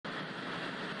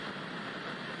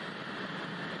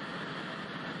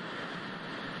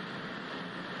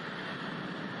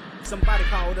Somebody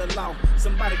call the law.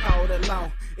 Somebody call the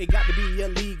law. It got to be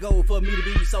illegal for me to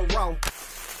be so raw.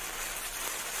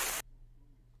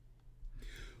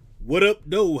 What up,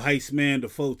 though, Heist man? The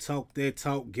folks talk that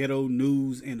talk, ghetto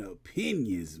news and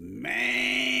opinions.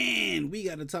 Man, we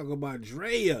got to talk about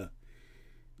Draya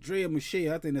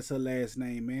Michele. I think that's her last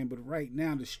name, man. But right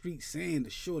now, the street saying the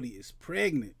shorty is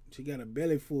pregnant. She got a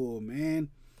belly full, man.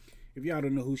 If y'all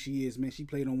don't know who she is, man, she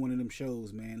played on one of them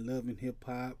shows, man. Love and Hip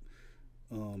Hop,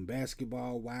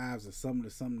 Basketball Wives, or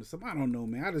something. I don't know,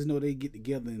 man. I just know they get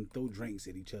together and throw drinks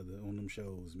at each other on them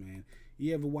shows, man.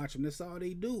 You ever watch them? That's all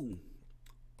they do.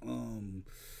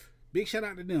 Big shout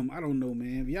out to them. I don't know,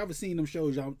 man. If you ever seen them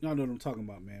shows, y'all know what I'm talking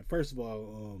about, man. First of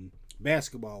all,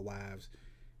 Basketball Wives.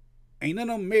 Ain't none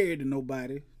of them married to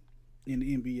nobody in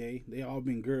the NBA. They all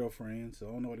been girlfriends, so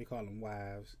I don't know what they call them,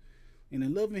 wives. And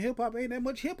in Love and Hip Hop, ain't that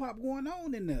much hip hop going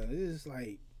on in there. It's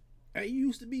like, hey, you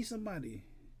used to be somebody,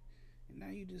 and now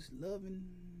you just loving.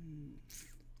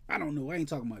 I don't know. I ain't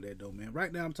talking about that though, man.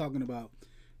 Right now, I'm talking about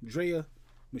Draya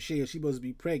Michele. She supposed to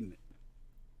be pregnant.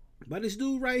 But this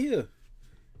dude right here,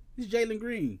 this Jalen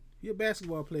Green, he a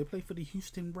basketball player, play for the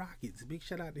Houston Rockets. Big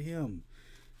shout out to him.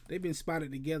 They've been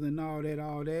spotted together and all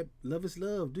that. Love is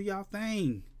love. Do y'all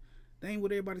thing. That ain't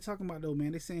what everybody talking about though,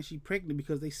 man. They saying she pregnant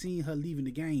because they seen her leaving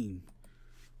the game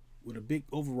with a big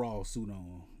overall suit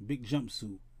on, big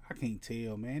jumpsuit. I can't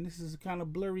tell, man. This is a kind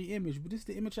of blurry image, but this is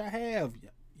the image I have.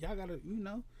 Y'all gotta,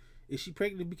 is she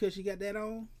pregnant because she got that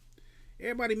on?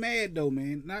 Everybody mad though,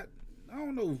 man. I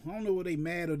don't know whether they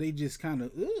mad or they just kind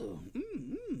of,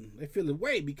 they feel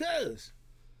away because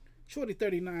shorty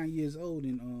 39 years old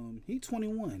and he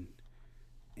 21.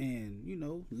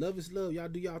 And, love is love. Y'all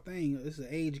do y'all thing. It's an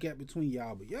age gap between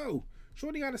y'all. But, yo,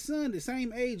 shorty got a son the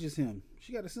same age as him.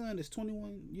 She got a son that's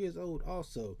 21 years old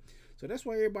also. So that's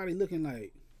why everybody looking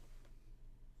like,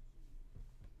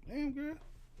 damn, girl.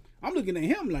 I'm looking at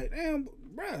him like, damn,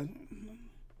 bruh.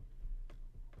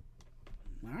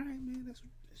 All right, man. That's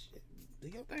shit. Do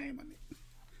your thing, my nigga.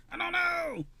 I don't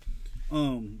know.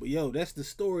 But yo, that's the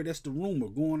story, that's the rumor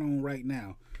going on right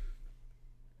now.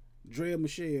 Draya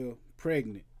Michele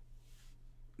pregnant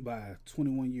by a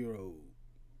 21-year-old.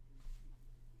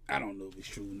 I don't know if it's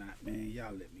true or not, man.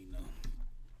 Y'all let me know.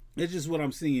 That's just what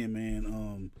I'm seeing,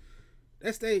 man.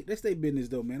 That's they business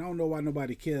though, man. I don't know why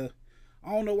nobody care.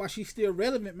 I don't know why she's still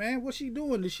relevant, man. What's she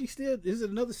doing? Is it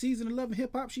another season of Love and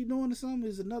Hip Hop she doing or something?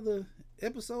 Is it another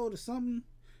episode or something?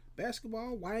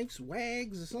 Basketball Wives,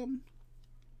 Wags or something?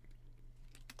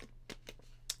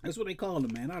 That's what they call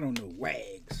them, man. I don't know.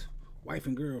 Wags. Wife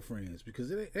and girlfriends. Because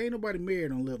it ain't nobody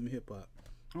married on Love and Hip Hop.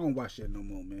 I don't watch that no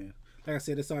more, man. Like I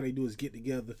said, that's all they do is get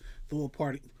together, throw a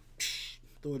party,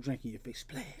 throw a drink in your face,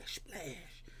 splash,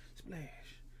 splash, splash.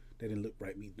 That didn't look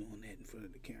right, me doing that in front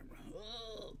of the camera.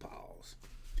 Oh, pause.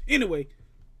 Anyway,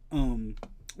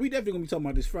 we definitely gonna be talking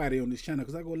about this Friday on this channel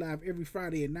because I go live every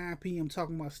Friday at 9 p.m.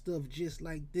 talking about stuff just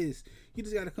like this. You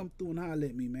just gotta come through and holler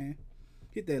at me, man.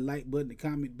 Hit that like button, the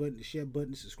comment button, the share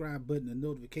button, the subscribe button, the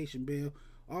notification bell.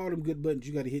 All them good buttons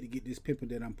you gotta hit to get this pimping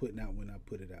that I'm putting out when I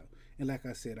put it out. And like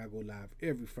I said, I go live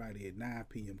every Friday at 9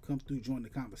 p.m. Come through, join the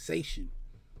conversation,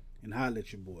 and holler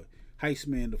at your boy. Heist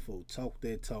man, the folk, talk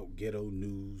that talk, ghetto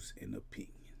news and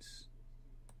opinions.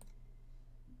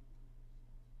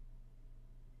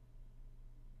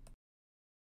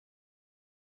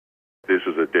 This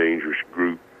is a dangerous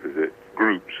groups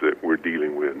that we're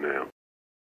dealing with now.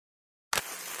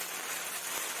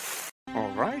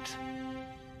 All right.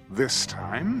 This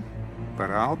time, but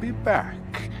I'll be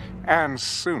back, and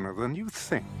sooner than you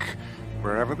think.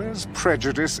 Wherever there's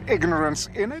prejudice, ignorance,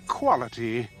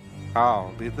 inequality,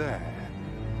 I'll be there.